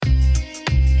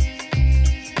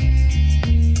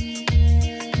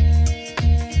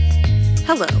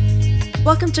Hello.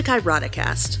 Welcome to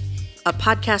Kairoticast, a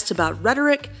podcast about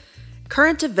rhetoric,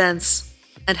 current events,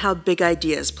 and how big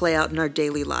ideas play out in our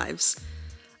daily lives.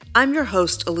 I'm your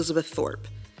host, Elizabeth Thorpe.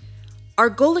 Our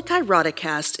goal at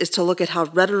Kairoticast is to look at how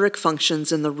rhetoric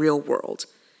functions in the real world.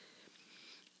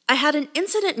 I had an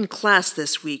incident in class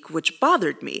this week which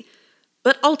bothered me,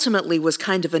 but ultimately was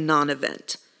kind of a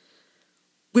non-event.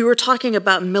 We were talking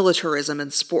about militarism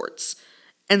in sports,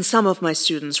 and some of my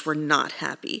students were not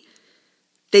happy.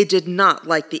 They did not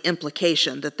like the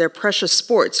implication that their precious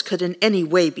sports could in any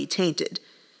way be tainted.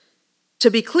 To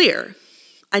be clear,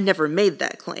 I never made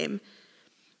that claim.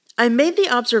 I made the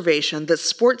observation that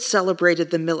sports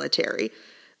celebrated the military.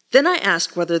 Then I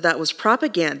asked whether that was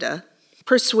propaganda,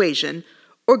 persuasion,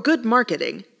 or good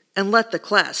marketing, and let the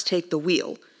class take the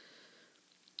wheel.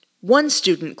 One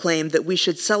student claimed that we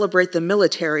should celebrate the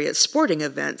military at sporting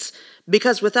events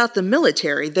because without the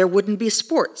military there wouldn't be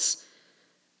sports.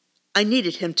 I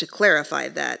needed him to clarify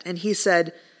that, and he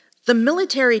said, "The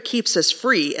military keeps us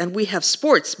free, and we have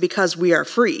sports because we are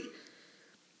free."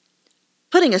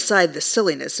 Putting aside the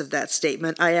silliness of that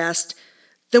statement, I asked,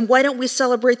 "Then why don't we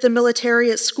celebrate the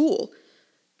military at school?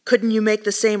 Couldn't you make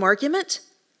the same argument?"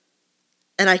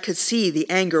 And I could see the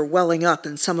anger welling up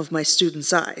in some of my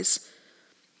students' eyes.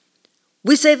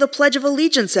 "We say the Pledge of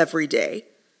Allegiance every day,"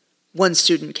 one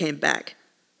student came back.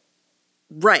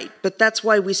 "Right, but that's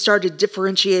why we started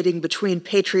differentiating between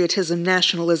patriotism,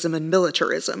 nationalism, and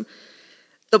militarism.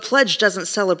 The pledge doesn't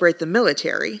celebrate the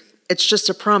military. It's just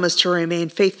a promise to remain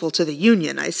faithful to the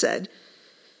Union," I said.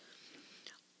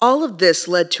 All of this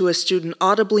led to a student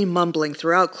audibly mumbling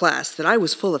throughout class that I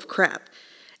was full of crap,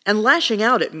 and lashing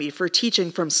out at me for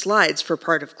teaching from slides for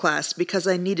part of class because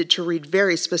I needed to read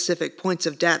very specific points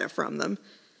of data from them.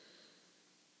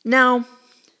 Now,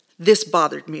 this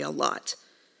bothered me a lot.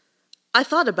 I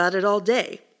thought about it all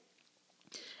day.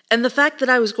 And the fact that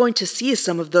I was going to see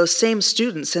some of those same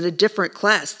students in a different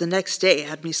class the next day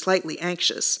had me slightly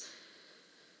anxious.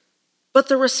 But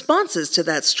the responses to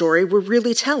that story were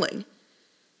really telling.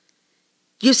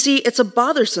 You see, it's a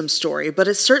bothersome story, but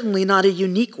it's certainly not a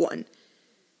unique one.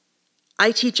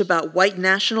 I teach about white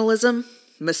nationalism,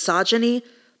 misogyny,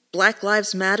 Black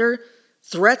Lives Matter,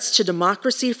 threats to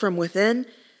democracy from within,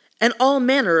 and all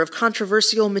manner of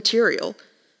controversial material.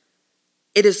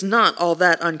 It is not all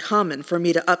that uncommon for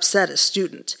me to upset a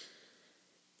student.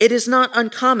 It is not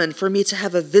uncommon for me to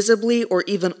have a visibly or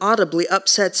even audibly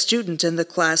upset student in the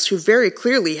class who very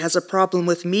clearly has a problem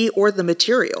with me or the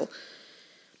material.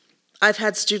 I've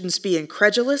had students be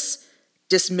incredulous,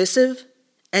 dismissive,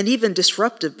 and even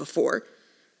disruptive before.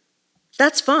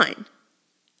 That's fine.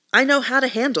 I know how to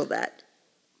handle that.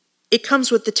 It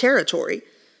comes with the territory.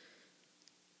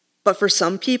 But for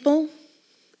some people,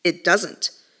 it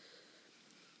doesn't.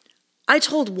 I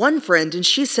told one friend and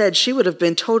she said she would have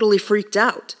been totally freaked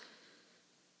out.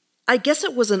 I guess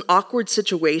it was an awkward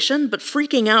situation, but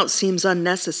freaking out seems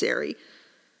unnecessary.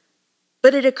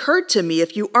 But it occurred to me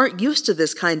if you aren't used to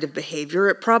this kind of behavior,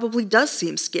 it probably does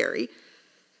seem scary.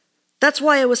 That's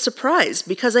why I was surprised,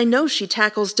 because I know she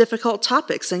tackles difficult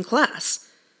topics in class.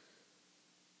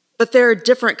 But there are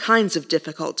different kinds of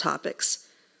difficult topics.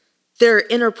 There are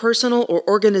interpersonal or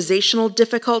organizational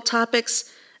difficult topics,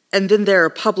 and then there are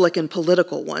public and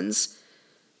political ones.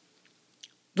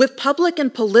 With public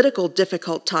and political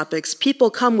difficult topics, people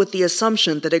come with the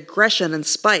assumption that aggression and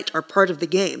spite are part of the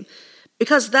game,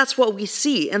 because that's what we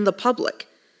see in the public.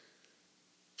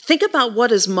 Think about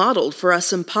what is modeled for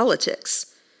us in politics.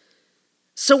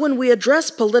 So when we address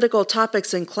political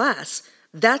topics in class,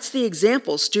 that's the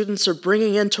example students are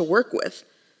bringing in to work with.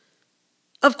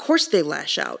 Of course they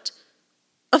lash out.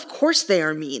 Of course they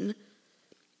are mean.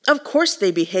 Of course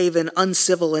they behave in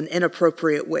uncivil and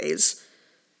inappropriate ways.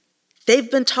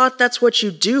 They've been taught that's what you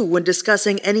do when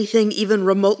discussing anything even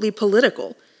remotely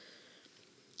political.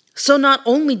 So not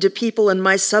only do people in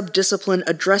my subdiscipline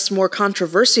address more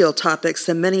controversial topics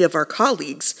than many of our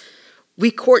colleagues,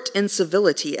 we court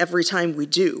incivility every time we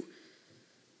do.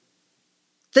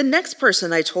 The next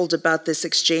person I told about this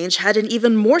exchange had an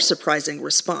even more surprising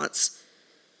response.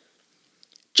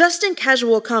 Just in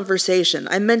casual conversation,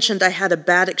 I mentioned I had a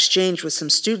bad exchange with some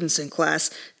students in class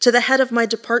to the head of my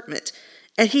department,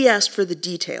 and he asked for the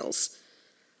details.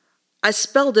 I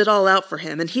spelled it all out for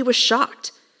him, and he was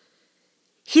shocked.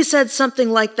 He said something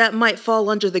like that might fall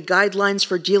under the guidelines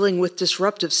for dealing with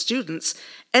disruptive students,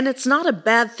 and it's not a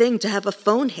bad thing to have a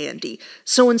phone handy,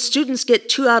 so when students get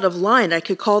too out of line, I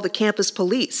could call the campus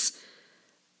police.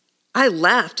 I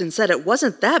laughed and said it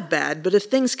wasn't that bad, but if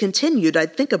things continued,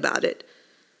 I'd think about it.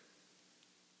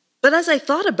 But as I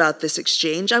thought about this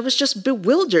exchange, I was just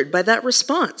bewildered by that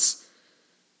response.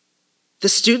 The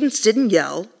students didn't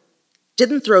yell,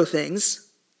 didn't throw things,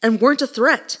 and weren't a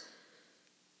threat.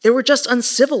 They were just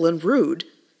uncivil and rude.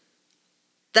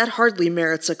 That hardly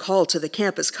merits a call to the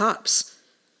campus cops.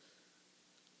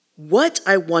 What,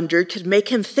 I wondered, could make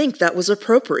him think that was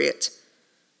appropriate?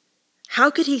 How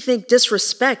could he think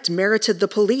disrespect merited the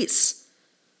police?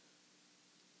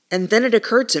 And then it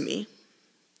occurred to me.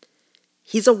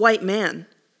 He's a white man.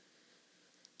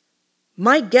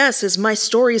 My guess is my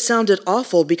story sounded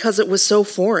awful because it was so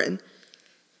foreign.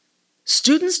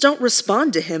 Students don't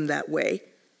respond to him that way.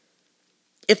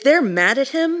 If they're mad at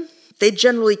him, they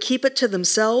generally keep it to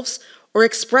themselves or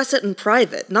express it in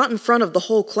private, not in front of the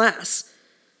whole class.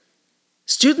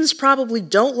 Students probably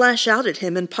don't lash out at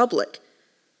him in public.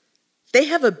 They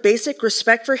have a basic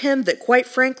respect for him that, quite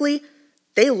frankly,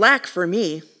 they lack for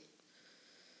me.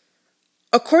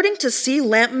 According to C.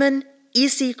 Lampman,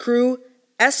 E.C. Crew,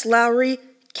 S. Lowry,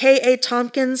 K.A.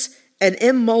 Tompkins, and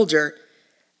M. Mulder,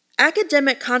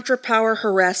 academic contra-power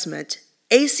harassment,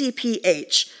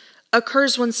 ACPH,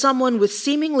 occurs when someone with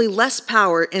seemingly less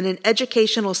power in an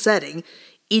educational setting,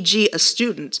 e.g. a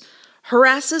student,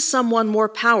 harasses someone more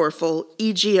powerful,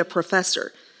 e.g. a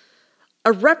professor.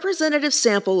 A representative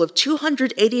sample of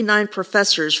 289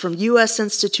 professors from U.S.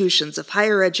 institutions of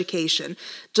higher education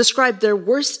described their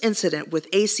worst incident with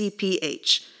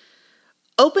ACPH.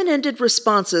 Open-ended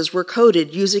responses were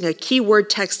coded using a keyword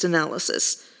text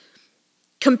analysis.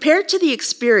 Compared to the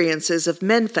experiences of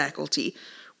men faculty,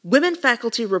 women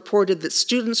faculty reported that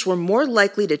students were more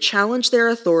likely to challenge their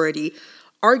authority,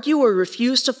 argue or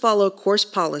refuse to follow course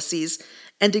policies,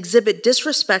 and exhibit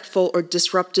disrespectful or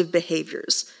disruptive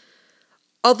behaviors.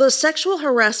 Although sexual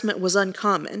harassment was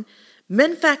uncommon,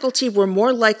 men faculty were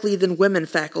more likely than women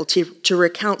faculty to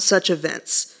recount such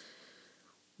events.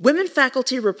 Women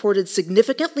faculty reported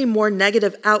significantly more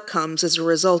negative outcomes as a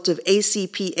result of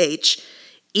ACPH,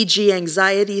 e.g.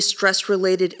 anxiety,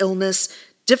 stress-related illness,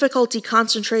 difficulty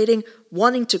concentrating,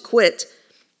 wanting to quit,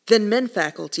 than men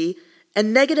faculty,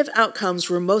 and negative outcomes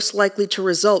were most likely to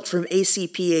result from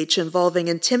ACPH involving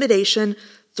intimidation,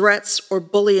 threats, or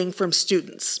bullying from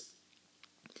students.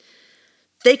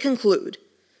 They conclude,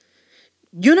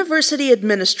 university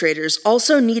administrators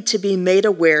also need to be made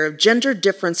aware of gender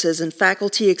differences in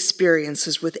faculty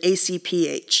experiences with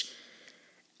ACPH.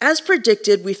 As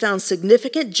predicted, we found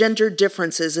significant gender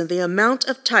differences in the amount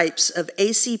of types of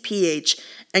ACPH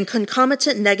and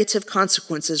concomitant negative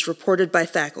consequences reported by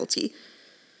faculty.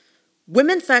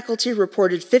 Women faculty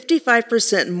reported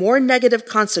 55% more negative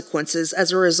consequences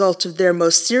as a result of their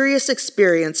most serious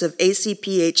experience of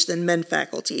ACPH than men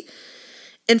faculty.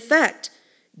 In fact,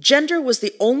 gender was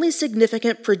the only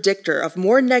significant predictor of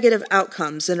more negative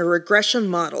outcomes in a regression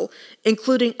model,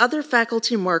 including other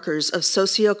faculty markers of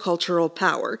sociocultural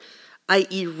power,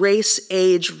 i.e. race,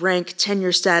 age, rank,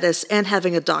 tenure status, and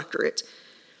having a doctorate.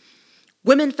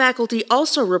 Women faculty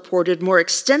also reported more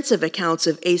extensive accounts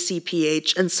of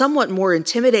ACPH and somewhat more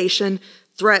intimidation,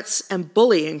 threats, and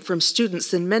bullying from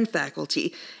students than men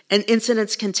faculty, and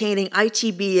incidents containing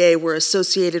ITBA were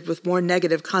associated with more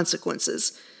negative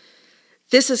consequences.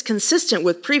 This is consistent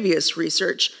with previous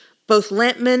research. Both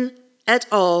Lampman et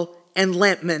al. And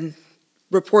Lampman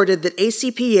reported that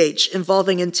ACPH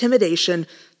involving intimidation,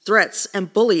 threats,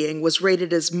 and bullying was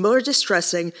rated as more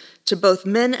distressing to both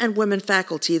men and women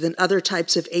faculty than other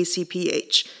types of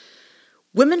ACPH.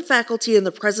 Women faculty in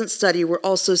the present study were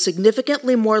also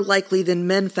significantly more likely than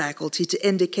men faculty to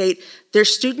indicate their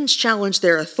students challenged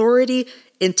their authority,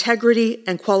 integrity,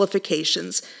 and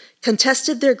qualifications,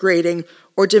 contested their grading,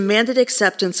 or demanded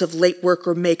acceptance of late work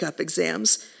or makeup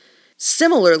exams.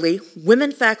 Similarly,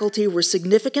 women faculty were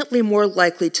significantly more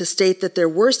likely to state that their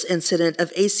worst incident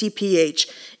of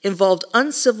ACPH involved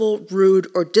uncivil, rude,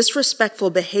 or disrespectful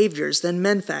behaviors than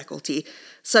men faculty,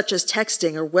 such as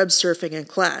texting or web surfing in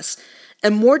class,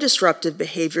 and more disruptive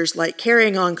behaviors like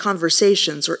carrying on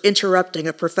conversations or interrupting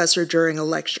a professor during a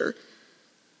lecture.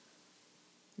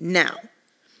 Now,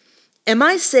 am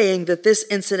I saying that this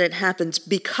incident happened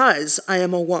because I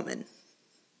am a woman?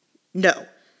 No,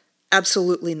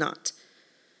 absolutely not.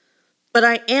 But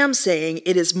I am saying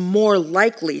it is more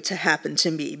likely to happen to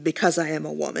me because I am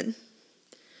a woman.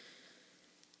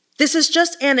 This is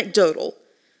just anecdotal,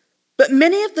 but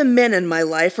many of the men in my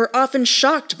life are often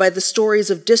shocked by the stories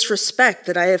of disrespect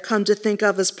that I have come to think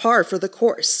of as par for the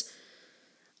course.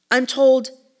 I'm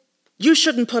told, "You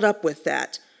shouldn't put up with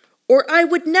that," or "I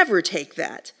would never take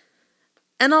that."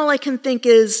 And all I can think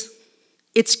is,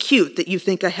 it's cute that you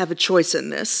think I have a choice in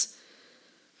this.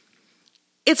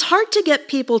 It's hard to get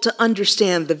people to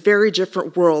understand the very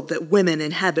different world that women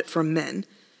inhabit from men.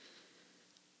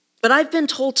 But I've been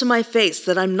told to my face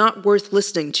that I'm not worth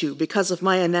listening to because of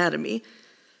my anatomy,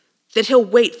 that he'll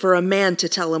wait for a man to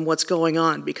tell him what's going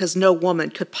on because no woman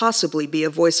could possibly be a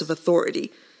voice of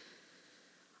authority.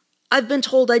 I've been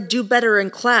told I'd do better in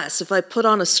class if I put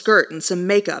on a skirt and some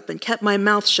makeup and kept my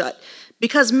mouth shut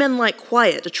because men like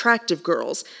quiet, attractive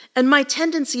girls, and my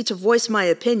tendency to voice my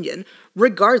opinion,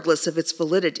 regardless of its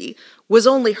validity, was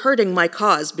only hurting my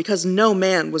cause because no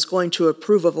man was going to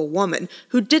approve of a woman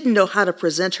who didn't know how to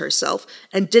present herself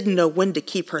and didn't know when to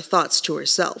keep her thoughts to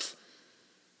herself.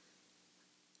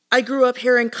 I grew up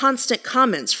hearing constant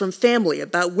comments from family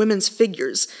about women's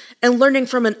figures and learning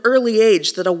from an early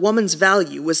age that a woman's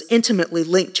value was intimately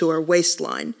linked to her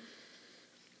waistline.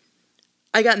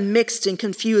 I got mixed and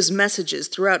confused messages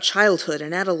throughout childhood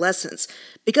and adolescence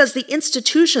because the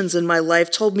institutions in my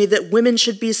life told me that women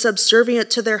should be subservient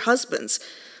to their husbands,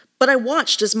 but I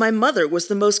watched as my mother was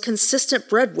the most consistent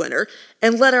breadwinner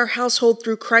and led our household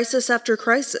through crisis after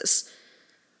crisis.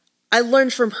 I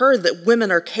learned from her that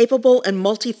women are capable and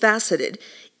multifaceted,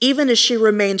 even as she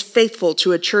remained faithful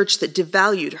to a church that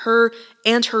devalued her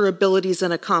and her abilities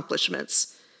and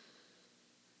accomplishments.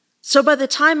 So by the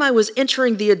time I was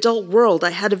entering the adult world, I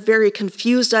had a very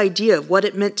confused idea of what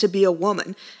it meant to be a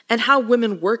woman and how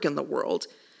women work in the world.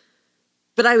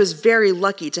 But I was very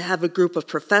lucky to have a group of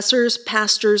professors,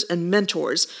 pastors, and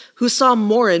mentors who saw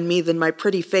more in me than my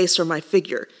pretty face or my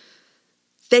figure.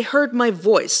 They heard my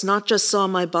voice, not just saw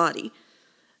my body.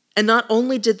 And not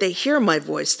only did they hear my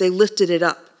voice, they lifted it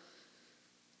up.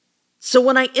 So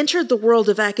when I entered the world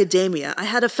of academia, I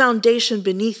had a foundation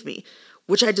beneath me,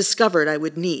 which I discovered I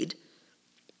would need.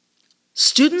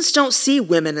 Students don't see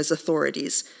women as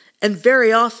authorities, and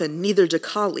very often neither do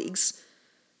colleagues.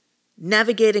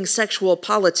 Navigating sexual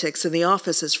politics in the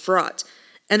office is fraught,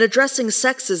 and addressing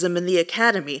sexism in the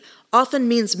academy often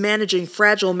means managing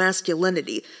fragile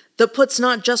masculinity that puts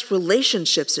not just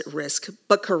relationships at risk,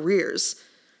 but careers.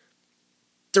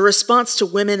 The response to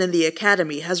women in the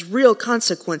academy has real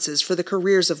consequences for the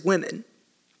careers of women.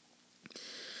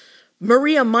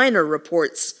 Maria Miner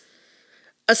reports,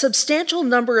 "A substantial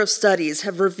number of studies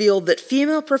have revealed that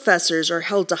female professors are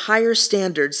held to higher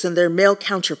standards than their male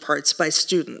counterparts by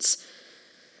students.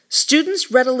 Students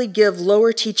readily give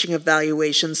lower teaching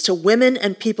evaluations to women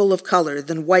and people of color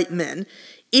than white men,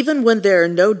 even when there are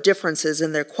no differences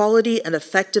in their quality and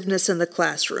effectiveness in the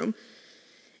classroom."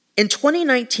 In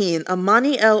 2019,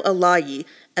 Amani El Alayi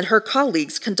and her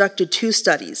colleagues conducted 2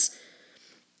 studies.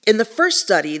 In the first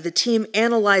study, the team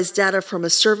analyzed data from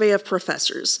a survey of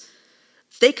professors.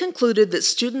 They concluded that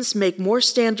students make more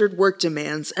standard work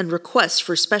demands and requests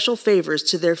for special favors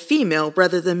to their female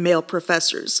rather than male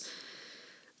professors.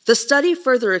 The study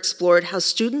further explored how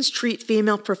students treat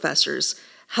female professors,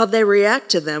 how they react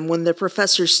to them when their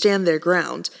professors stand their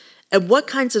ground, and what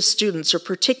kinds of students are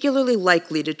particularly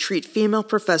likely to treat female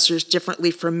professors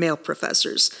differently from male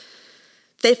professors.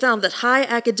 They found that high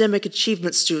academic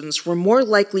achievement students were more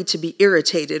likely to be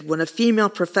irritated when a female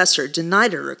professor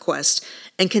denied a request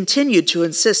and continued to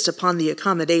insist upon the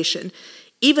accommodation,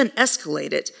 even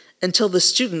escalate it until the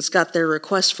students got their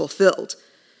request fulfilled.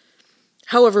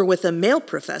 However, with a male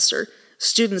professor,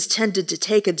 students tended to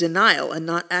take a denial and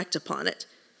not act upon it.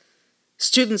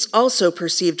 Students also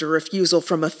perceived a refusal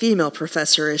from a female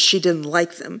professor as she didn't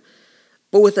like them,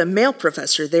 but with a male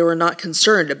professor, they were not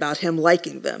concerned about him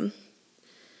liking them.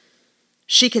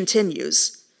 She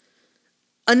continues,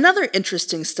 "Another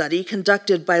interesting study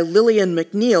conducted by Lillian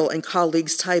McNeil and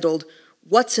colleagues titled,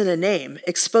 'What's in a Name?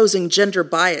 Exposing Gender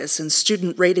Bias in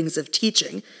Student Ratings of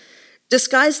Teaching,'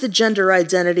 disguised the gender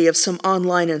identity of some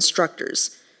online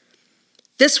instructors.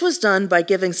 This was done by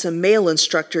giving some male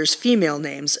instructors female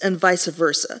names and vice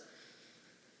versa.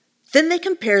 Then they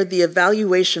compared the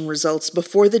evaluation results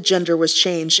before the gender was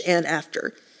changed and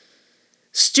after.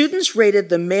 Students rated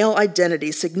the male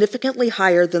identity significantly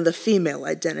higher than the female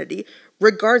identity,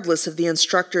 regardless of the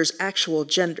instructor's actual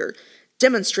gender,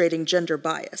 demonstrating gender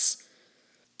bias.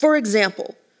 For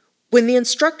example, when the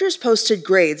instructors posted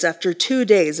grades after 2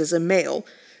 days as a male,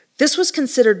 this was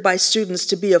considered by students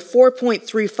to be a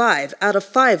 4.35 out of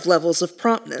 5 levels of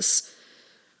promptness.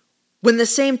 When the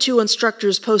same 2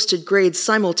 instructors posted grades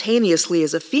simultaneously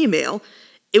as a female,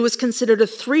 it was considered a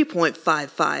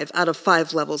 3.55 out of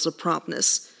 5 levels of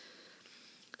promptness.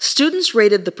 Students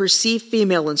rated the perceived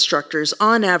female instructors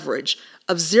on average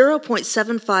of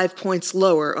 0.75 points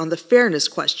lower on the fairness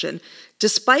question,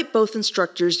 despite both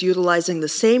instructors utilizing the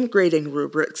same grading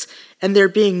rubrics and there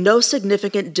being no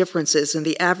significant differences in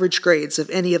the average grades of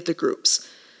any of the groups.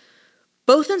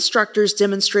 Both instructors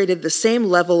demonstrated the same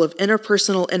level of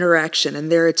interpersonal interaction in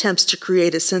their attempts to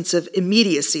create a sense of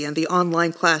immediacy in the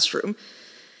online classroom.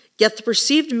 Yet the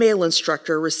perceived male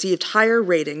instructor received higher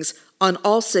ratings on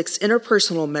all 6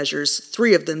 interpersonal measures,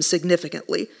 3 of them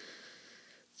significantly.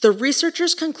 The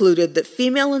researchers concluded that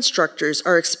female instructors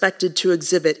are expected to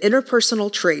exhibit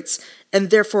interpersonal traits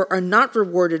and therefore are not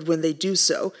rewarded when they do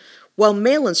so, while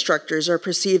male instructors are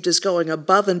perceived as going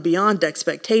above and beyond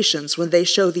expectations when they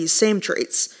show these same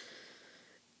traits.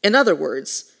 In other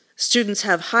words, students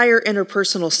have higher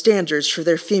interpersonal standards for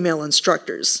their female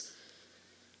instructors.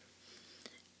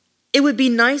 It would be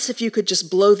nice if you could just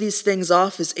blow these things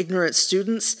off as ignorant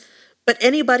students, but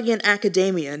anybody in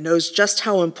academia knows just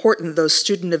how important those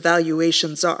student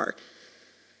evaluations are.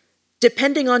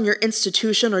 Depending on your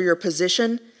institution or your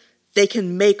position, they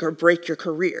can make or break your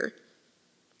career.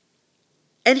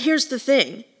 And here's the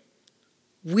thing.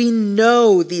 We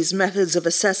know these methods of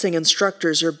assessing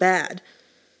instructors are bad.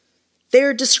 They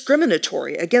are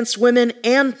discriminatory against women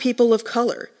and people of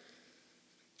color.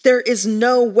 There is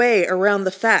no way around the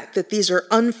fact that these are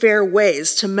unfair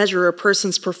ways to measure a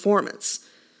person's performance.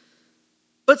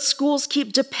 But schools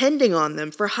keep depending on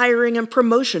them for hiring and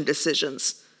promotion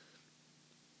decisions.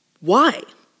 Why?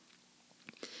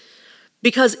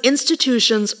 Because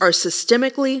institutions are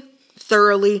systemically,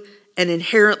 thoroughly, and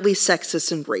inherently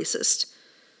sexist and racist.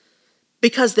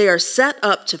 Because they are set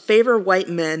up to favor white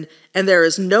men, and there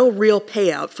is no real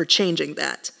payout for changing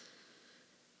that.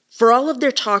 For all of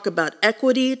their talk about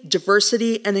equity,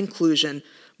 diversity, and inclusion,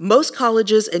 most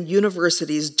colleges and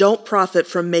universities don't profit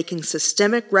from making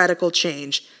systemic radical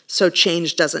change, so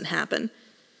change doesn't happen.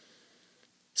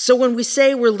 So when we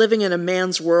say we're living in a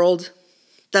man's world,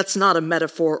 that's not a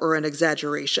metaphor or an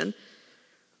exaggeration.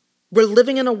 We're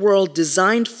living in a world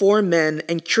designed for men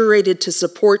and curated to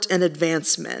support and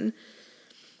advance men.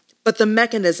 But the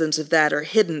mechanisms of that are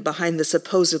hidden behind the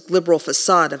supposed liberal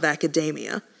facade of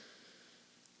academia.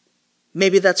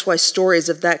 Maybe that's why stories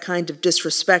of that kind of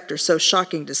disrespect are so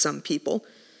shocking to some people.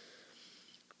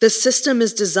 The system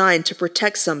is designed to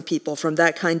protect some people from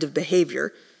that kind of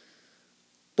behavior,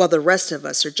 while the rest of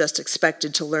us are just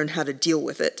expected to learn how to deal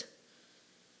with it.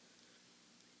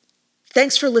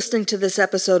 Thanks for listening to this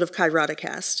episode of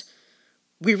Kairodicast.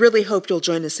 We really hope you'll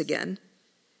join us again.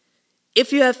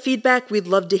 If you have feedback, we'd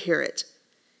love to hear it.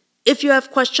 If you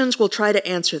have questions, we'll try to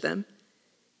answer them.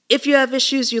 If you have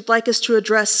issues you'd like us to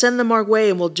address, send them our way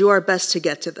and we'll do our best to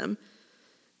get to them.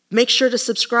 Make sure to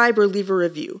subscribe or leave a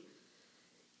review.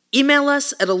 Email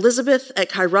us at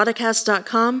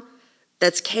elizabeth@kairodicast.com.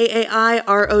 That's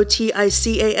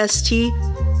KAIROTICAST.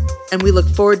 And we look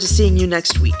forward to seeing you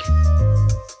next week.